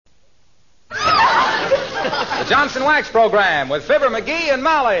Johnson Wax Program with Fibber McGee and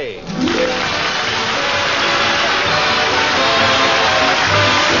Molly.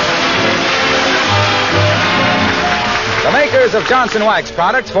 The makers of Johnson Wax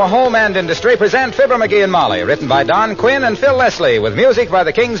products for home and industry present Fibber McGee and Molly, written by Don Quinn and Phil Leslie, with music by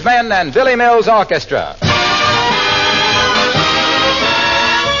the King's Men and Billy Mills Orchestra.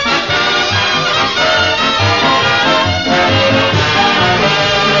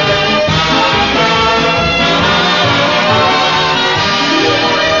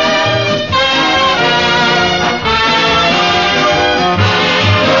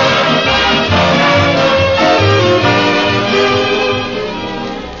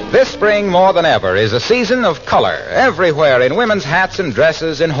 This spring, more than ever, is a season of color. Everywhere, in women's hats and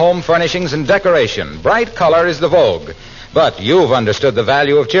dresses, in home furnishings and decoration, bright color is the vogue. But you've understood the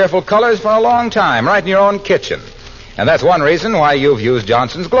value of cheerful colors for a long time, right in your own kitchen. And that's one reason why you've used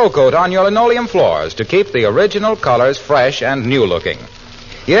Johnson's Glow Coat on your linoleum floors to keep the original colors fresh and new-looking.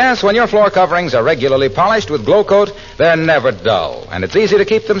 Yes, when your floor coverings are regularly polished with Glow Coat, they're never dull. And it's easy to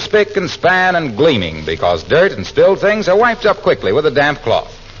keep them spick and span and gleaming because dirt and spilled things are wiped up quickly with a damp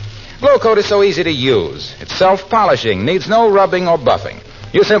cloth. Glow Coat is so easy to use. It's self-polishing, needs no rubbing or buffing.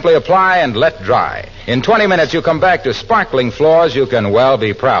 You simply apply and let dry. In 20 minutes, you come back to sparkling floors you can well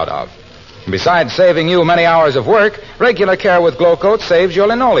be proud of. And besides saving you many hours of work, regular care with Glow Coat saves your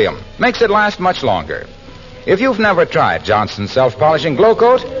linoleum, makes it last much longer. If you've never tried Johnson's self-polishing Glow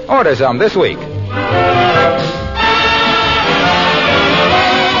Coat, order some this week.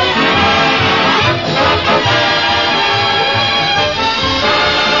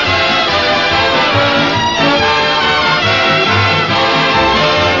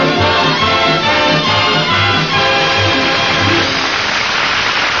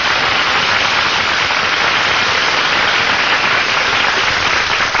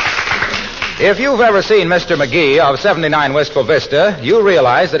 If you've ever seen Mr. McGee of 79 Wistful Vista, you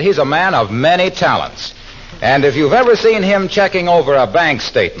realize that he's a man of many talents. And if you've ever seen him checking over a bank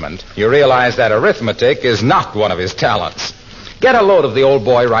statement, you realize that arithmetic is not one of his talents. Get a load of the old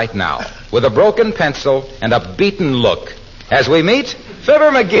boy right now, with a broken pencil and a beaten look, as we meet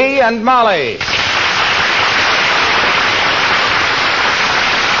Fibber McGee and Molly.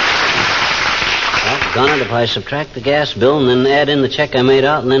 Doggone it, if I subtract the gas bill and then add in the check I made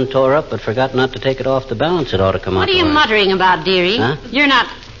out and then tore up but forgot not to take it off the balance, it ought to come out. What are you muttering about, dearie? Huh? You're not...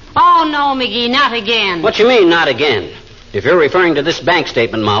 Oh, no, McGee, not again. What you mean, not again? If you're referring to this bank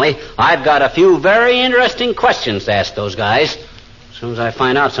statement, Molly, I've got a few very interesting questions to ask those guys. As soon as I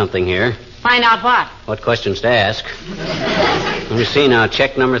find out something here. Find out what? What questions to ask. Let me see now.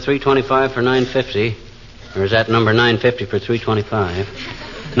 Check number 325 for $9.50. Or is that number 950 for $325?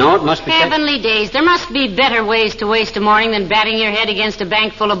 No, it must be... Heavenly days. There must be better ways to waste a morning than batting your head against a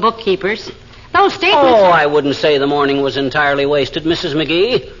bank full of bookkeepers. Those statements... Oh, I wouldn't say the morning was entirely wasted, Mrs.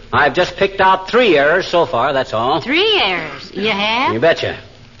 McGee. I've just picked out 3 errors so far, that's all. 3 errors? You have? You betcha.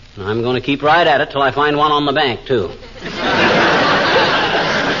 I'm going to keep right at it till I find one on the bank, too.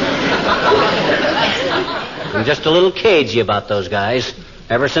 I'm just a little cagey about those guys.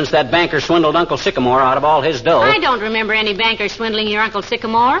 Ever since that banker swindled Uncle Sycamore out of all his dough. I don't remember any banker swindling your Uncle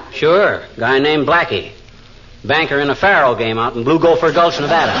Sycamore. Sure. Guy named Blackie. Banker in a faro game out in Blue Gopher Gulch,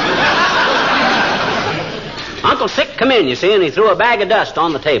 Nevada. Uncle Syc come in, you see, and he threw a bag of dust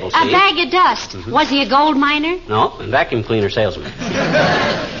on the table, see? A bag of dust? Mm-hmm. Was he a gold miner? No, a vacuum cleaner salesman.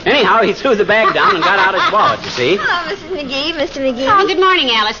 Anyhow, he threw the bag down and got out his wallet, you see. Oh, Mrs. McGee, Mr. McGee. Oh, good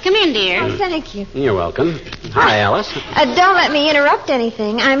morning, Alice. Come in, dear. Oh, thank you. You're welcome. Hi, Alice. Don't let me interrupt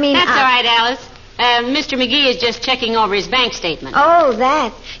anything. I mean... That's all right, Alice. Mr. McGee is just checking over his bank statement. Oh,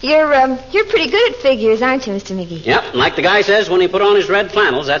 that. You're pretty good at figures, aren't you, Mr. McGee? Yep, and like the guy says when he put on his red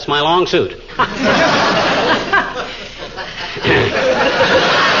flannels, that's my long suit.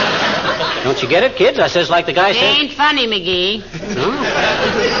 Don't you get it, kids? I says like the guy says... Ain't funny, McGee. Oh.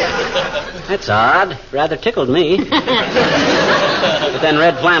 That's odd. Rather tickled me. But then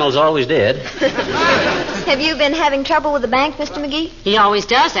red flannels always did. Have you been having trouble with the bank, Mr. McGee? He always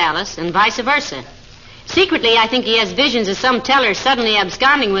does, Alice, and vice versa. Secretly, I think he has visions of some teller suddenly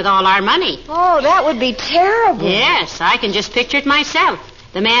absconding with all our money. Oh, that would be terrible. Yes, I can just picture it myself.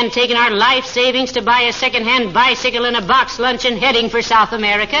 The man taking our life savings to buy a second-hand bicycle and a box lunch and heading for South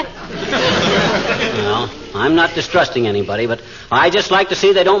America. Well, I'm not distrusting anybody, but I just like to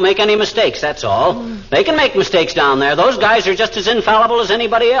see they don't make any mistakes, that's all. They can make mistakes down there. Those guys are just as infallible as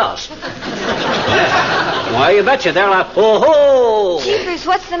anybody else. Why, you betcha. They're like, oh-ho! Jeepers,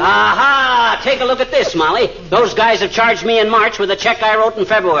 what's the matter? Aha! Take a look at this, Molly. Those guys have charged me in March with a check I wrote in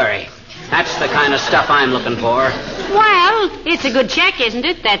February. That's the kind of stuff I'm looking for. Well, it's a good check, isn't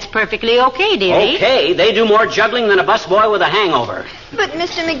it? That's perfectly okay, dearie. Okay, they do more juggling than a busboy with a hangover. But,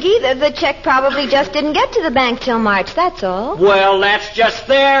 Mr. McGee, the check probably just didn't get to the bank till March, that's all. Well, that's just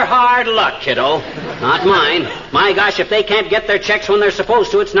their hard luck, kiddo. Not mine. My gosh, if they can't get their checks when they're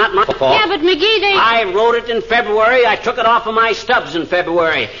supposed to, it's not my fault. Yeah, but McGee, I wrote it in February. I took it off of my stubs in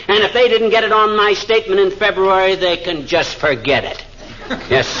February. And if they didn't get it on my statement in February, they can just forget it.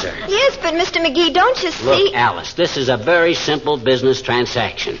 Yes, sir. Yes, but, Mr. McGee, don't you see... Look, Alice, this is a very simple business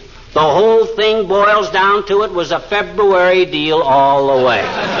transaction. The whole thing boils down to it was a February deal all the way.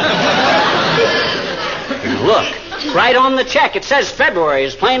 Look, right on the check, it says February,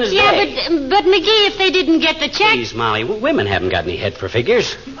 as plain as day. Yeah, but McGee, if they didn't get the check... Please, Molly, women haven't got any head for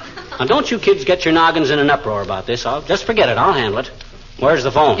figures. Now, don't you kids get your noggins in an uproar about this. Just forget it. I'll handle it. Where's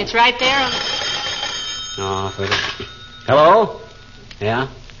the phone? It's right there. Oh, hello? Yeah?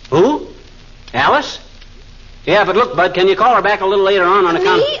 Who? Alice? Yeah, but look, Bud, can you call her back a little later on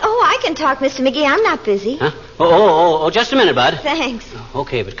account... Me? Oh, I can talk, Mr. McGee. I'm not busy. Huh? Oh, just a minute, Bud. Thanks.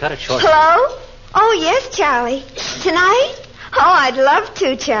 Okay, but cut it short. Hello? Oh, yes, Charlie. Tonight? Oh, I'd love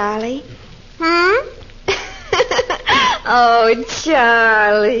to, Charlie. Oh,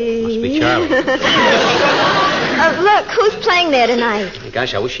 Charlie. Must be Charlie. Look, who's playing there tonight?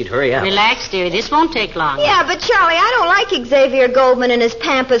 Gosh, I wish she'd hurry up. Relax, dearie. This won't take long. Yeah, but Charlie, I don't like Xavier Goldman and his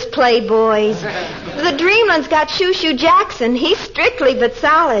Pampas Playboys. The Dreamland's got Shoo Jackson. He's strictly but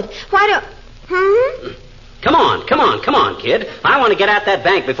solid. Why don't... Come on, kid. I want to get at that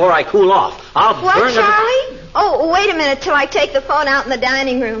bank before I cool off. I'll what, burn Charlie? Oh, wait a minute till I take the phone out in the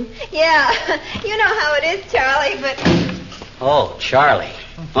dining room. Yeah, you know how it is, Charlie, but... Oh, Charlie.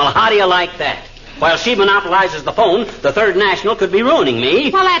 Well, how do you like that? While she monopolizes the phone, the Third National could be ruining me.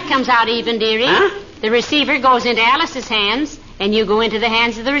 Well, that comes out even, dearie. Huh? The receiver goes into Alice's hands, and you go into the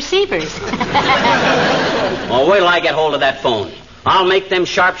hands of the receivers. Well, wait till I get hold of that phone. I'll make them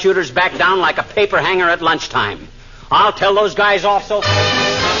sharpshooters back down like a paper hanger at lunchtime. I'll tell those guys off so...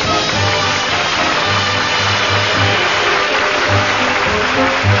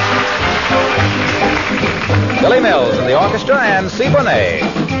 Billy Mills in the orchestra and C. Bonet.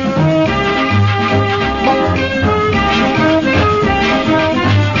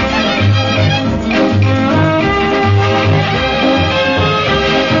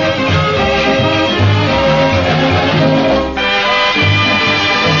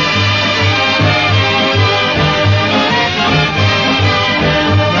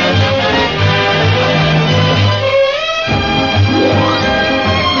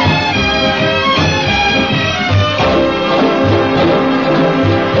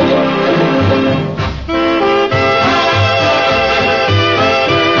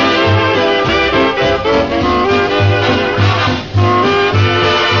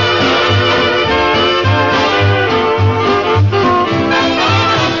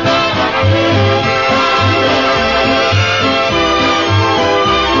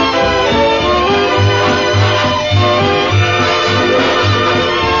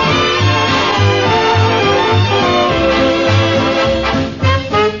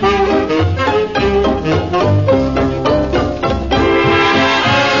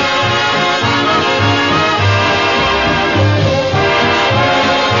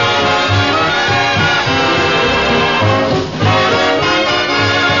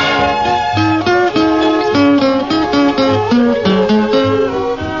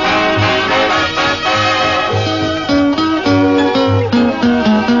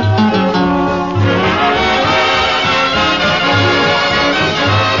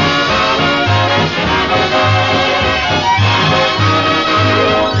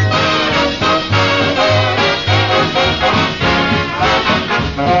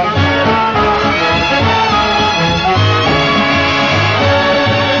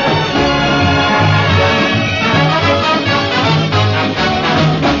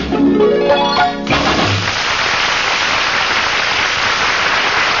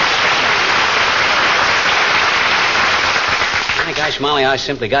 Molly, I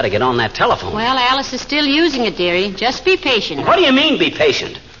simply got to get on that telephone. Well, Alice is still using it, dearie. Just be patient. What do you mean, be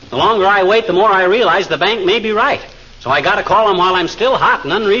patient? The longer I wait, the more I realize the bank may be right. So I got to call them while I'm still hot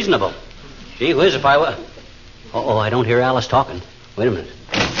and unreasonable. Gee whiz, if I were... Uh-oh, I don't hear Alice talking. Wait a minute.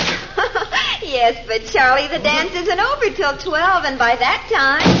 Yes, but, Charlie, the dance isn't over till 12, and by that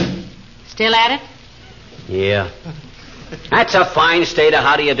time... Still at it? Yeah. That's a fine state of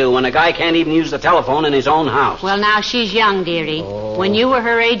how do you do when a guy can't even use the telephone in his own house. Well, now, she's young, dearie. Oh. When you were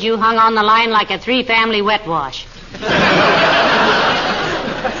her age, you hung on the line like a three-family wet wash.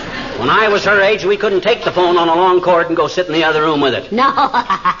 When I was her age, we couldn't take the phone on a long cord and go sit in the other room with it. No.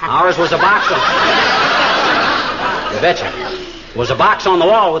 Ours was a box of... You betcha. There was a box on the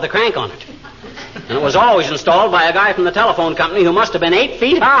wall with a crank on it. And it was always installed by a guy from the telephone company who must have been 8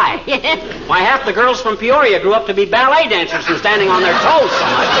 feet high. Why, half the girls from Peoria grew up to be ballet dancers from standing on their toes so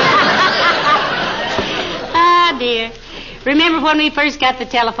much. Ah, dear. Remember when we first got the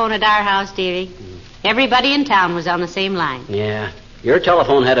telephone at our house, dearie? Everybody in town was on the same line. Yeah. Your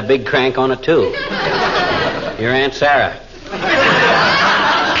telephone had a big crank on it, too. Your Aunt Sarah.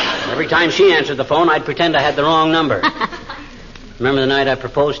 Every time she answered the phone, I'd pretend I had the wrong number. Remember the night I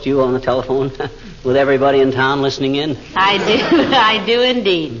proposed to you on the telephone with everybody in town listening in? I do. I do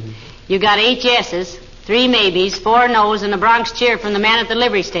indeed. You got 8 yeses, 3 maybes, 4 no's, and a Bronx cheer from the man at the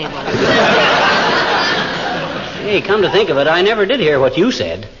livery stable. Hey, come to think of it, I never did hear what you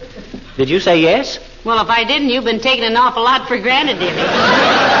said. Did you say yes? Well, if I didn't, you've been taking an awful lot for granted, dearie.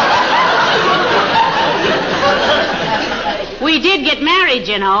 We did get married,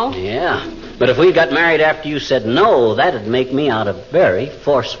 you know. Yeah. But if we got married after you said no, that'd make me out a very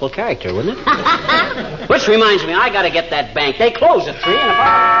forceful character, wouldn't it? Which reminds me, I gotta get that bank. They close at 3 and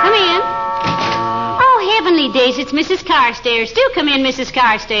about... Come in. Oh, heavenly days, it's Mrs. Carstairs. Do come in, Mrs.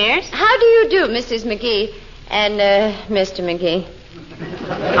 Carstairs. How do you do, Mrs. McGee and Mr. McGee?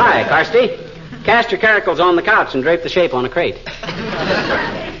 Hi, Carsty. Cast your caracals on the couch and drape the shape on a crate.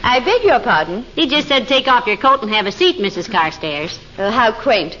 I beg your pardon? He just said take off your coat and have a seat, Mrs. Carstairs. How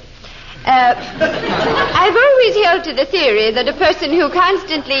quaint. I've always held to the theory that a person who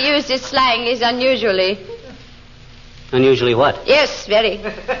constantly uses slang is unusually... Unusually what? Yes, very.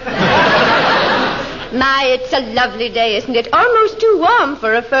 My, it's a lovely day, isn't it? Almost too warm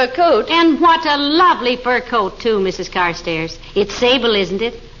for a fur coat. And what a lovely fur coat, too, Mrs. Carstairs. It's sable, isn't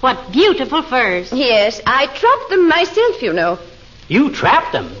it? What beautiful furs. Yes, I trapped them myself, you know. You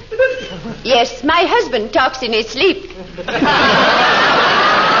trapped them? Yes, my husband talks in his sleep.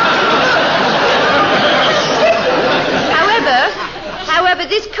 However,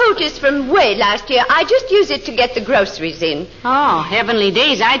 this coat is from way last year. I just use it to get the groceries in. Oh, heavenly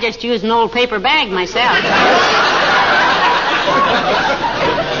days. I just use an old paper bag myself.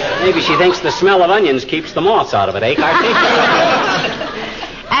 Maybe she thinks the smell of onions keeps the moths out of it, eh, Carsty?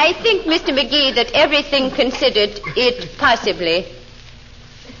 I think, Mr. McGee, that everything considered, it possibly...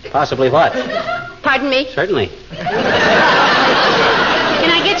 Possibly what? Pardon me? Certainly. Can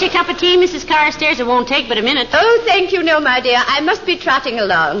I get you a cup of tea, Mrs. Carstairs? It won't take but a minute. Oh, thank you, no, my dear. I must be trotting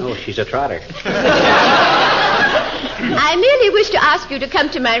along. Oh, she's a trotter. I merely wish to ask you to come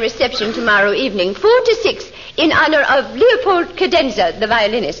to my reception tomorrow evening, 4 to 6, in honor of Leopold Cadenza, the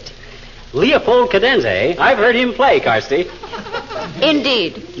violinist. Leopold Cadenza, eh? I've heard him play, Carsty.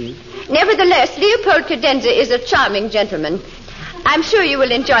 Indeed. Nevertheless, Leopold Cadenza is a charming gentleman. I'm sure you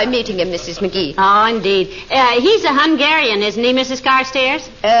will enjoy meeting him, Mrs. McGee. Oh, indeed. He's a Hungarian, isn't he, Mrs. Carstairs?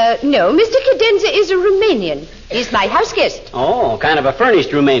 No. Mr. Cadenza is a Romanian. He's my house guest. Oh, kind of a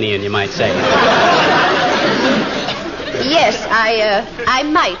furnished Romanian, you might say. Yes, I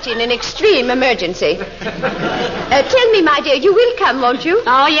might in an extreme emergency. Tell me, my dear, you will come, won't you?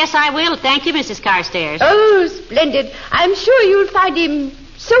 Oh, yes, I will. Thank you, Mrs. Carstairs. Oh, splendid. I'm sure you'll find him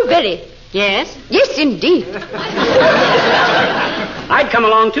so very... Yes? Yes, indeed. I'd come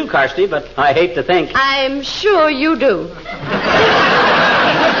along too, Carsty, but I hate to think. I'm sure you do. Good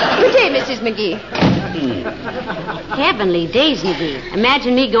day, Mrs. McGee. Heavenly days, McGee.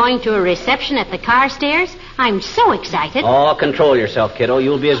 Imagine me going to a reception at the Carstairs. I'm so excited. Oh, control yourself, kiddo.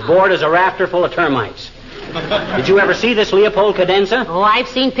 You'll be as bored as a rafter full of termites. Did you ever see this Leopold Cadenza? Oh, I've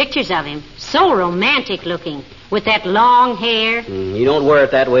seen pictures of him. So romantic looking. With that long hair. You don't wear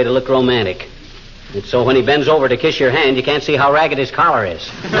it that way to look romantic. It's so when he bends over to kiss your hand, you can't see how ragged his collar is.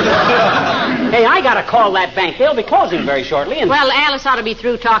 Hey, I gotta call that bank. They'll be closing very shortly. And... Well, Alice ought to be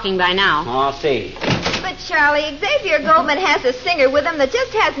through talking by now. I'll see. But, Charlie, Xavier Goldman has a singer with him that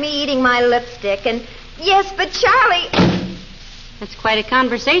just has me eating my lipstick. And, yes, but, Charlie... That's quite a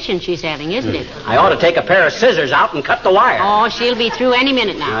conversation she's having, isn't it? I ought to take a pair of scissors out and cut the wire. Oh, she'll be through any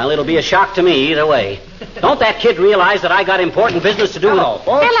minute now. Well, it'll be a shock to me either way. Don't that kid realize that I got important business to do? Hello,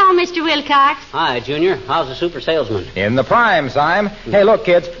 folks. Hello, Mr. Wilcox. Hi, Junior. How's the super salesman? In the prime, Syme. Hey, look,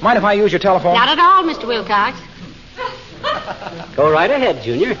 kids, mind if I use your telephone? Not at all, Mr. Wilcox. Go right ahead,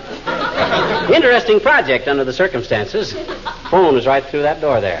 Junior. Interesting project under the circumstances. Phone is right through that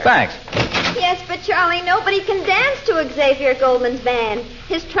door there. Thanks. Yes, but, Charlie, nobody can dance to Xavier Goldman's band.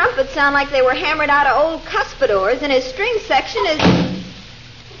 His trumpets sound like they were hammered out of old cuspidors, and his string section is...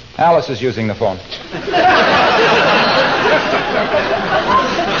 Alice is using the phone.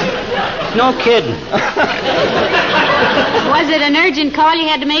 No kidding. Was it an urgent call you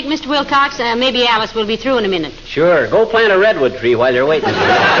had to make, Mr. Wilcox? Maybe Alice will be through in a minute. Sure. Go plant a redwood tree while they're waiting.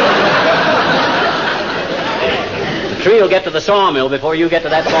 tree will get to the sawmill before you get to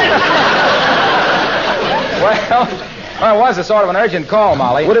that phone. Well, it was a sort of an urgent call,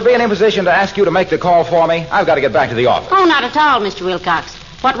 Molly. Would it be an imposition to ask you to make the call for me? I've got to get back to the office. Oh, not at all, Mr. Wilcox.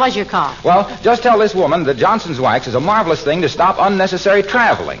 What was your call? Well, just tell this woman that Johnson's Wax is a marvelous thing to stop unnecessary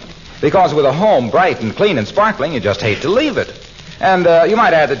traveling. Because with a home bright and clean and sparkling, you just hate to leave it. And you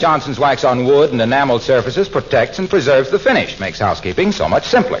might add that Johnson's Wax on wood and enameled surfaces protects and preserves the finish. Makes housekeeping so much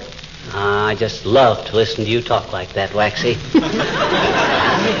simpler. I just love to listen to you talk like that, Waxy.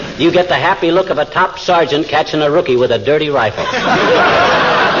 You get the happy look of a top sergeant catching a rookie with a dirty rifle.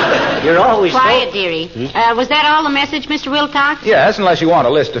 You're always quiet, dearie. Was that all the message, Mr. Wilcox? Yes, unless you want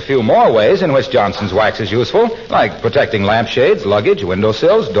to list a few more ways in which Johnson's Wax is useful, like protecting lampshades, luggage,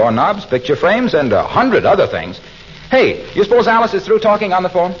 windowsills, doorknobs, picture frames, and 100 other things. Hey, you suppose Alice is through talking on the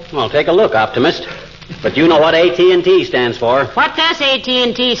phone? Well, take a look, optimist. But you know what AT&T stands for. What does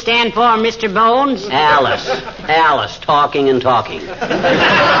AT&T stand for, Mr. Bones? Alice. Alice, talking and talking.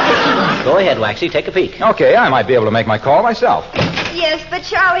 Go ahead, Waxy, take a peek. Okay, I might be able to make my call myself. Yes, but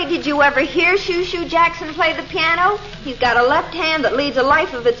Charlie, did you ever hear Shoo Shoo Jackson play the piano? He's got a left hand that leads a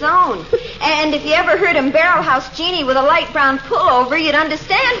life of its own. And if you ever heard him barrel house Jeannie with a light brown pullover, you'd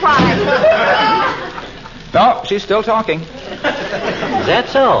understand why. No, she's still talking. Is that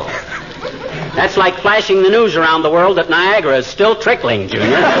so? That's like flashing the news around the world that Niagara is still trickling,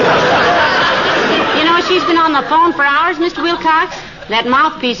 Junior. You know, she's been on the phone for hours, Mr. Wilcox. That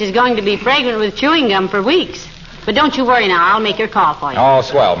mouthpiece is going to be fragrant with chewing gum for weeks. But don't you worry now. I'll make your call for you. Oh,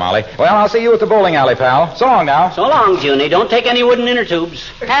 swell, Molly. Well, I'll see you at the bowling alley, pal. So long now. So long, Junie. Don't take any wooden inner tubes.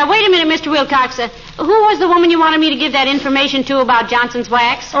 Wait a minute, Mr. Wilcox. Who was the woman you wanted me to give that information to about Johnson's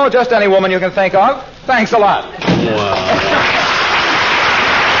Wax? Oh, just any woman you can think of. Thanks a lot.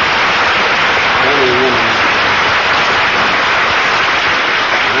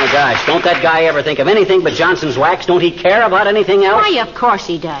 My gosh, don't that guy ever think of anything but Johnson's Wax? Don't he care about anything else? Why, of course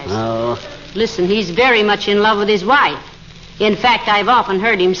he does. Oh. Listen, he's very much in love with his wife. In fact, I've often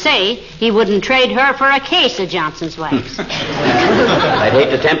heard him say he wouldn't trade her for a case of Johnson's Wax. I'd hate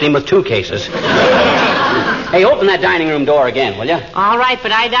to tempt him with 2 cases. Hey, open that dining room door again, will you? All right,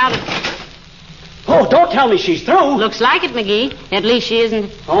 but I doubt it. Oh, don't tell me she's through. Looks like it, McGee. At least she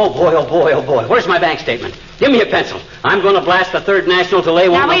isn't. Oh, boy, oh, boy, oh, boy. Where's my bank statement? Give me a pencil. I'm going to blast the Third National till they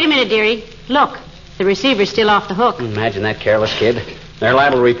won't... Now, wait a minute, dearie. Look, the receiver's still off the hook. Imagine that careless kid. They're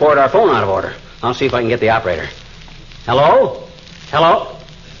liable to report our phone out of order. I'll see if I can get the operator. Hello? Hello?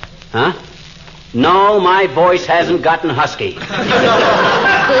 Huh? No, my voice hasn't gotten husky.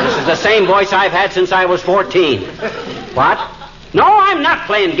 This is the same voice I've had since I was 14. What? No, I'm not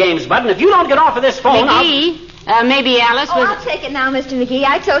playing games, Bud, and if you don't get off of this phone, McGee, maybe Alice was... I'll take it now, Mr. McGee.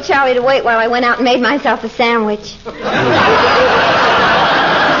 I told Charlie to wait while I went out and made myself a sandwich.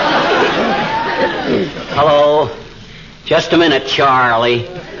 Hello? Just a minute, Charlie.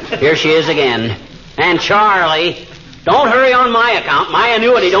 Here she is again. And Charlie, don't hurry on my account. My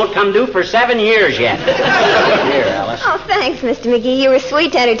annuity don't come due for 7 years yet. Here, Alice. Oh, thanks, Mr. McGee. You were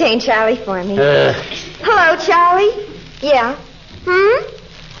sweet to entertain Charlie for me. Hello, Charlie? Yeah.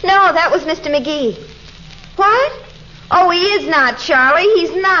 No, that was Mr. McGee. What? Oh, he is not, Charlie.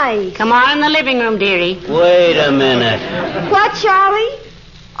 He's nice. Come on in the living room, dearie. Wait a minute. What, Charlie?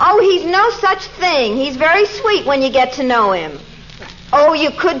 Oh, he's no such thing. He's very sweet when you get to know him. Oh,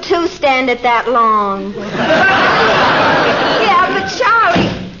 you could, too, stand it that long. Yeah, but Charlie...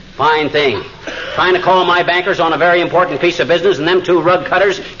 Fine thing. Trying to call my bankers on a very important piece of business, and them 2 rug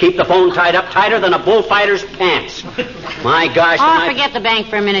cutters keep the phone tied up tighter than a bullfighter's pants. My gosh... Forget the bank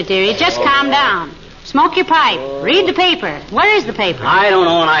for a minute, dearie. Just calm down. Smoke your pipe. Read the paper. Where is the paper? I don't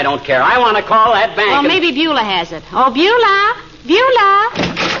know, and I don't care. I want to call that bank. Well, maybe Beulah has it. Oh, Beulah! Beulah!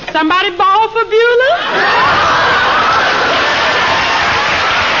 Somebody ball for Beulah?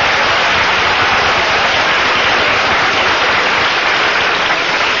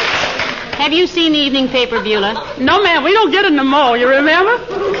 Have you seen the evening paper, Beulah? No, ma'am. We don't get it no more, you remember?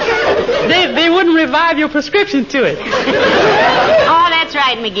 They wouldn't revive your prescription to it. Oh, that's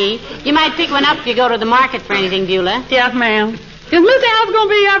right, McGee. You might pick one up if you go to the market for anything, Beulah. Yes, ma'am. Is Miss Alice going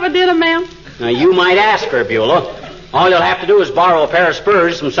to be here for dinner, ma'am? Now, you might ask her, Beulah. All you'll have to do is borrow a pair of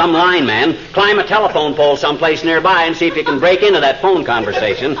spurs from some lineman, climb a telephone pole someplace nearby, and see if you can break into that phone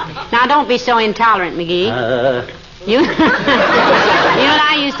conversation. Now, don't be so intolerant, McGee. You and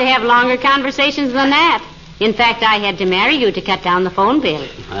I used to have longer conversations than that. In fact, I had to marry you to cut down the phone bill.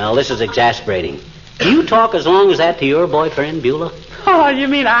 Well, this is exasperating. Do you talk as long as that to your boyfriend, Beulah? Oh, you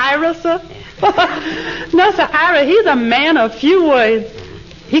mean Ira, sir? No, sir, Ira, he's a man of few words.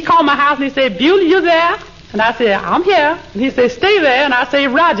 He called my house and he said, Beulah, you there? And I say, I'm here. And he say, stay there. And I say,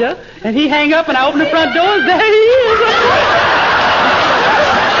 Roger. And he hang up, and I open the front door, and there he is.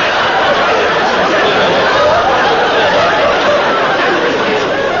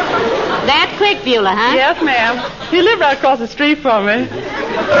 That quick, Beulah, huh? Yes, ma'am. He lived right across the street from me. In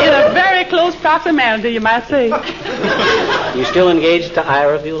a very close proximity, you might say. You still engaged to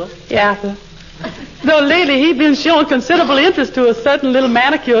Ira, Beulah? Yeah, sir. Though lately he's been showing considerable interest to a certain little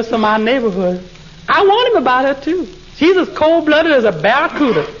manicurist from our neighborhood. I warned him about her, too. She's as cold-blooded as a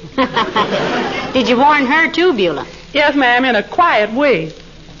barracuda. Did you warn her, too, Beulah? Yes, ma'am, in a quiet way.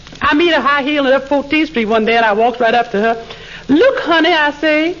 I meet her high-heeled up 14th Street one day, and I walked right up to her. Look, honey, I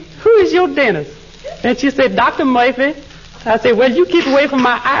say, who is your dentist? And she said, Dr. Murphy. I said, well, you keep away from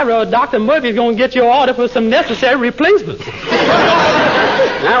my Ira, or Dr. Murphy's going to get your order for some necessary replacements.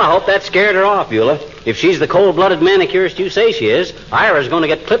 Well, I hope that scared her off, Beulah. If she's the cold-blooded manicurist you say she is, Ira's going to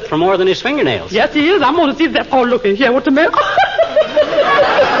get clipped for more than his fingernails. Yes, he is. I'm going to see that. Oh, look here. What's the matter?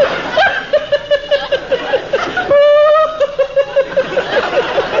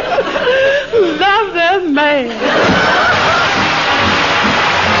 Love that man.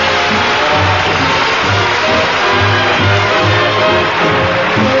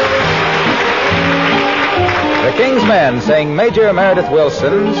 The King's Men sing Major Meredith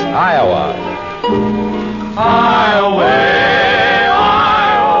Wilson's Iowa. Iowa,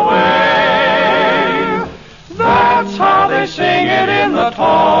 Iowa, that's how they sing it in the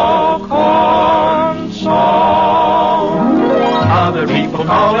tall corn song. Other people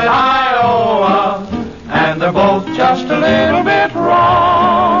call it Iowa, and they're both just a little bit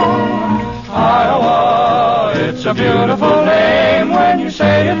wrong. Iowa, it's a beautiful name when you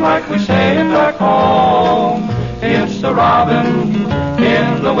say it like we say it back home. It's the robin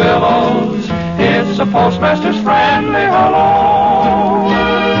in the willows. It's the postmaster's friendly hello.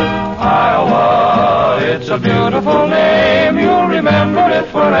 Iowa, it's a beautiful name. You'll remember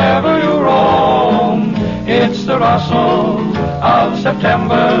it wherever you roam. It's the rustle of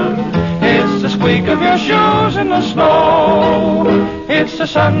September. It's the squeak of your shoes in the snow. It's the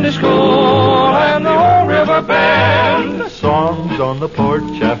Sunday school and the old river bend. Songs on the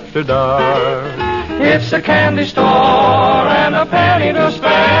porch after dark. It's the candy store and a penny to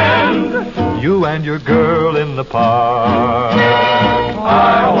spend. You and your girl in the park.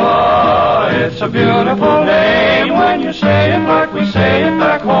 Iowa, it's a beautiful name when you say it like we say it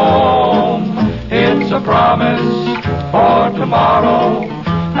back home. It's a promise for tomorrow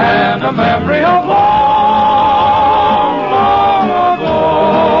and a memory of long, long ago.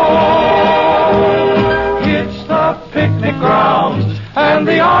 It's the picnic grounds and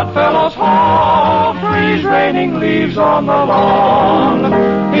the Odd Fellows' Hall, trees raining leaves on the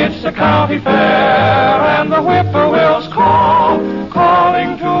lawn. It's the county fair and the whippoorwills call,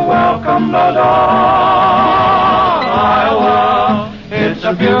 calling to welcome the dawn. Iowa, it's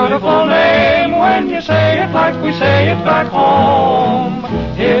a beautiful name when you say it like we say it back home.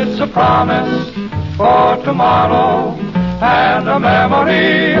 It's a promise for tomorrow and a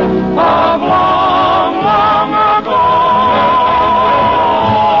memory of long, long ago.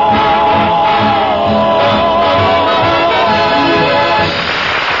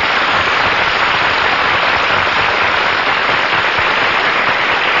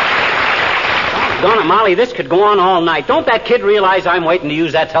 Donna, Molly, this could go on all night. Don't that kid realize I'm waiting to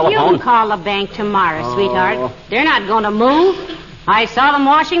use that telephone? You can call the bank tomorrow, sweetheart. They're not going to move. I saw them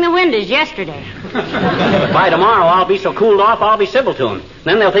washing the windows yesterday. By tomorrow, I'll be so cooled off, I'll be civil to them.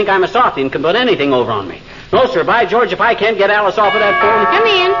 Then they'll think I'm a softy and can put anything over on me. No, sir, by George, if I can't get Alice off of that phone... Come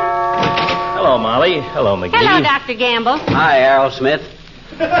in. Hello, Molly. Hello, McGee. Hello, Dr. Gamble. Hi, Errol Smith.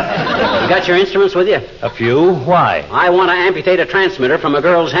 You got your instruments with you? A few. Why? I want to amputate a transmitter from a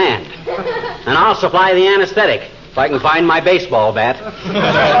girl's hand. And I'll supply the anesthetic, if I can find my baseball bat.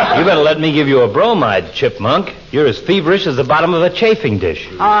 You better let me give you a bromide, Chipmunk. You're as feverish as the bottom of a chafing dish.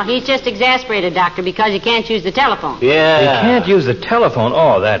 Oh, he's just exasperated, Doctor, because he can't use the telephone. Yeah. You can't use the telephone?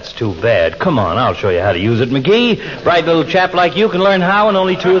 Oh, that's too bad. Come on, I'll show you how to use it, McGee. Bright little chap like you can learn how in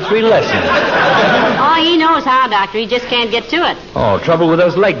only 2 or 3 lessons. Oh, he knows how, Doctor. He just can't get to it. Oh, trouble with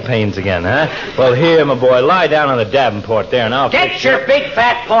those leg pains again, huh? Well, here, my boy, lie down on the Davenport there, and I'll... Get your big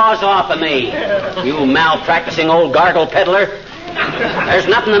fat paws off of me, you malpracticing old gargle peddler. There's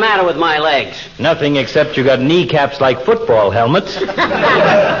nothing the matter with my legs. Nothing except you got kneecaps like football helmets.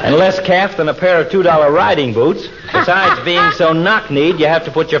 And less calf than a pair of $2 riding boots. Besides being so knock-kneed, you have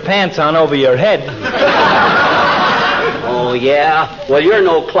to put your pants on over your head. Oh, yeah? Well, you're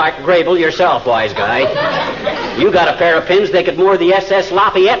no Clark Grable yourself, wise guy. You got a pair of pins they could moor the SS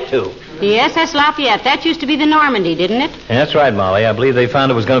Lafayette to. The SS Lafayette. That used to be the Normandy, didn't it? Yeah, that's right, Molly. I believe they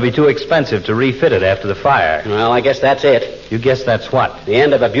found it was going to be too expensive to refit it after the fire. Well, I guess that's it. You guess that's what? The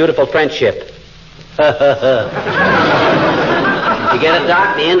end of a beautiful friendship. You get it,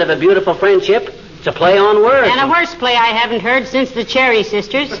 Doc? The end of a beautiful friendship? It's a play on words. And a worse play I haven't heard since the Cherry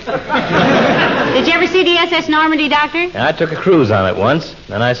Sisters. Did you ever see the SS Normandy, Doctor? Yeah, I took a cruise on it once.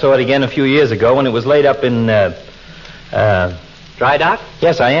 Then I saw it again a few years ago when it was laid up in, Dry dock?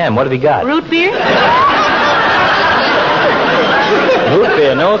 Yes, I am. What have you got? Root beer? Root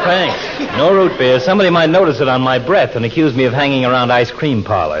beer, no thanks. No root beer. Somebody might notice it on my breath and accuse me of hanging around ice cream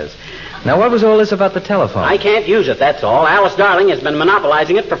parlors. Now, what was all this about the telephone? I can't use it, that's all. Alice Darling has been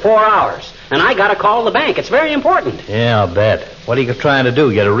monopolizing it for 4 hours. And I got to call the bank. It's very important. Yeah, I'll bet. What are you trying to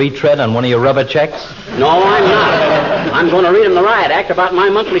do? Get a retread on one of your rubber checks? No, I'm not. I'm going to read him the riot act about my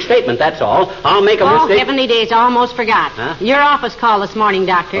monthly statement, that's all. I'll make a mistake. Heavenly days, almost forgot. Huh? Your office called this morning,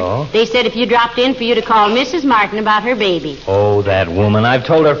 Doctor. Oh? They said if you dropped in for you to call Mrs. Martin about her baby. Oh, that woman. I've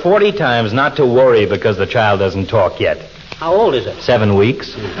told her 40 times not to worry because the child doesn't talk yet. How old is it? 7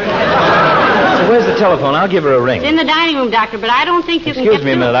 weeks. So where's the telephone? I'll give her a ring. It's in the dining room, Doctor, but I don't think you can Excuse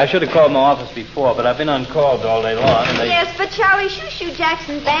me a minute. I should have called my office before, but I've been on calls all day long. And Yes, but Charlie, Shoo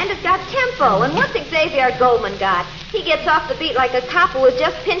Jackson's band has got tempo. And what's Xavier Goldman got? He gets off the beat like a cop who has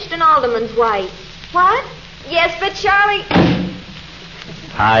just pinched an alderman's wife. What? Yes, but Charlie...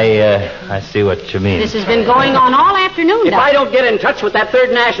 I see what you mean. This has been going on all afternoon, If Doctor. I don't get in touch with that Third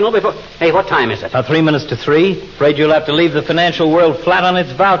National before... Hey, what time is it? 3 minutes to 3. Afraid you'll have to leave the financial world flat on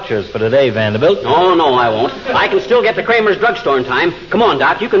its vouchers for today, Vanderbilt. No, I won't. I can still get to Kramer's drugstore in time. Come on,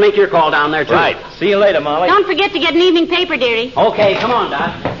 Doc. You can make your call down there, too. Right. See you later, Molly. Don't forget to get an evening paper, dearie. Okay, come on,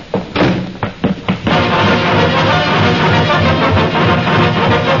 Doc.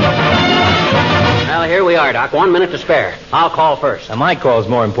 Well, here we are, Doc. 1 minute to spare. I'll call first. Now, my call's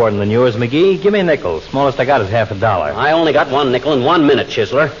more important than yours, McGee. Give me a nickel. Smallest I got is $50. I only got 1 nickel in 1 minute,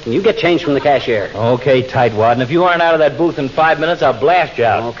 Chisler. You get change from the cashier. Okay, tightwad. And if you aren't out of that booth in 5 minutes, I'll blast you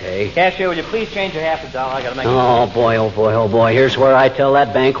out. Okay. Cashier, will you please change your $50? I gotta make Oh, boy, oh, boy, oh, boy. Here's where I tell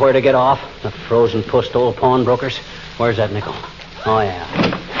that bank where to get off. The frozen pussed old pawnbrokers. Where's that nickel? Oh,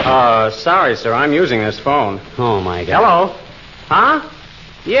 yeah. Sorry, sir. I'm using this phone. Oh, my God. Hello? Huh?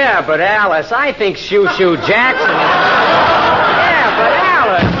 Yeah, but Alice, I think Shoo Jackson is... Yeah, but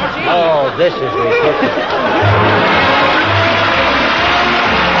Alice... Gee. Oh, this is ridiculous.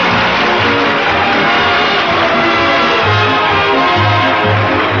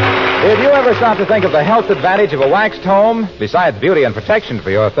 If you ever stop to think of the health advantage of a waxed home, besides beauty and protection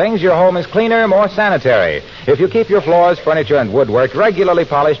for your things, your home is cleaner, more sanitary. If you keep your floors, furniture, and woodwork regularly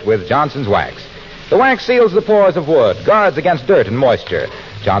polished with Johnson's Wax. The wax seals the pores of wood, guards against dirt and moisture.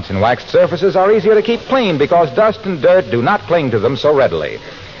 Johnson waxed surfaces are easier to keep clean because dust and dirt do not cling to them so readily.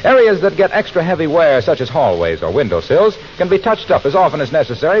 Areas that get extra heavy wear, such as hallways or windowsills, can be touched up as often as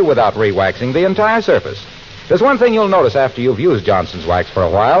necessary without re-waxing the entire surface. There's one thing you'll notice after you've used Johnson's Wax for a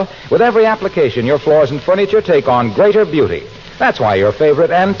while. With every application, your floors and furniture take on greater beauty. That's why your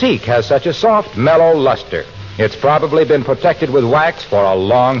favorite antique has such a soft, mellow luster. It's probably been protected with wax for a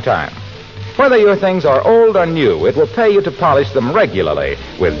long time. Whether your things are old or new, it will pay you to polish them regularly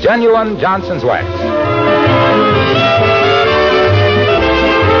with genuine Johnson's Wax.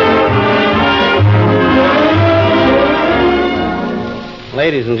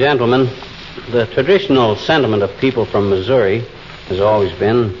 Ladies and gentlemen, the traditional sentiment of people from Missouri has always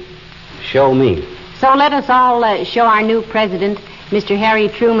been, show me. So let us all show our new president, Mr. Harry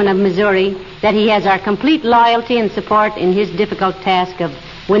Truman of Missouri, that he has our complete loyalty and support in his difficult task of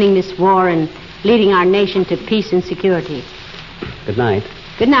winning this war and leading our nation to peace and security. Good night.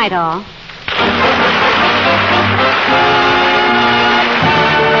 Good night, all.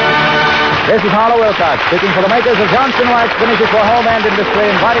 This is Harlow Wilcox, speaking for the makers of Johnson Wax Finishes for Home and Industry,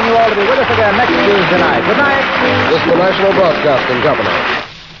 inviting you all to be with us again next Tuesday night. Good night. This is the National Broadcasting Company.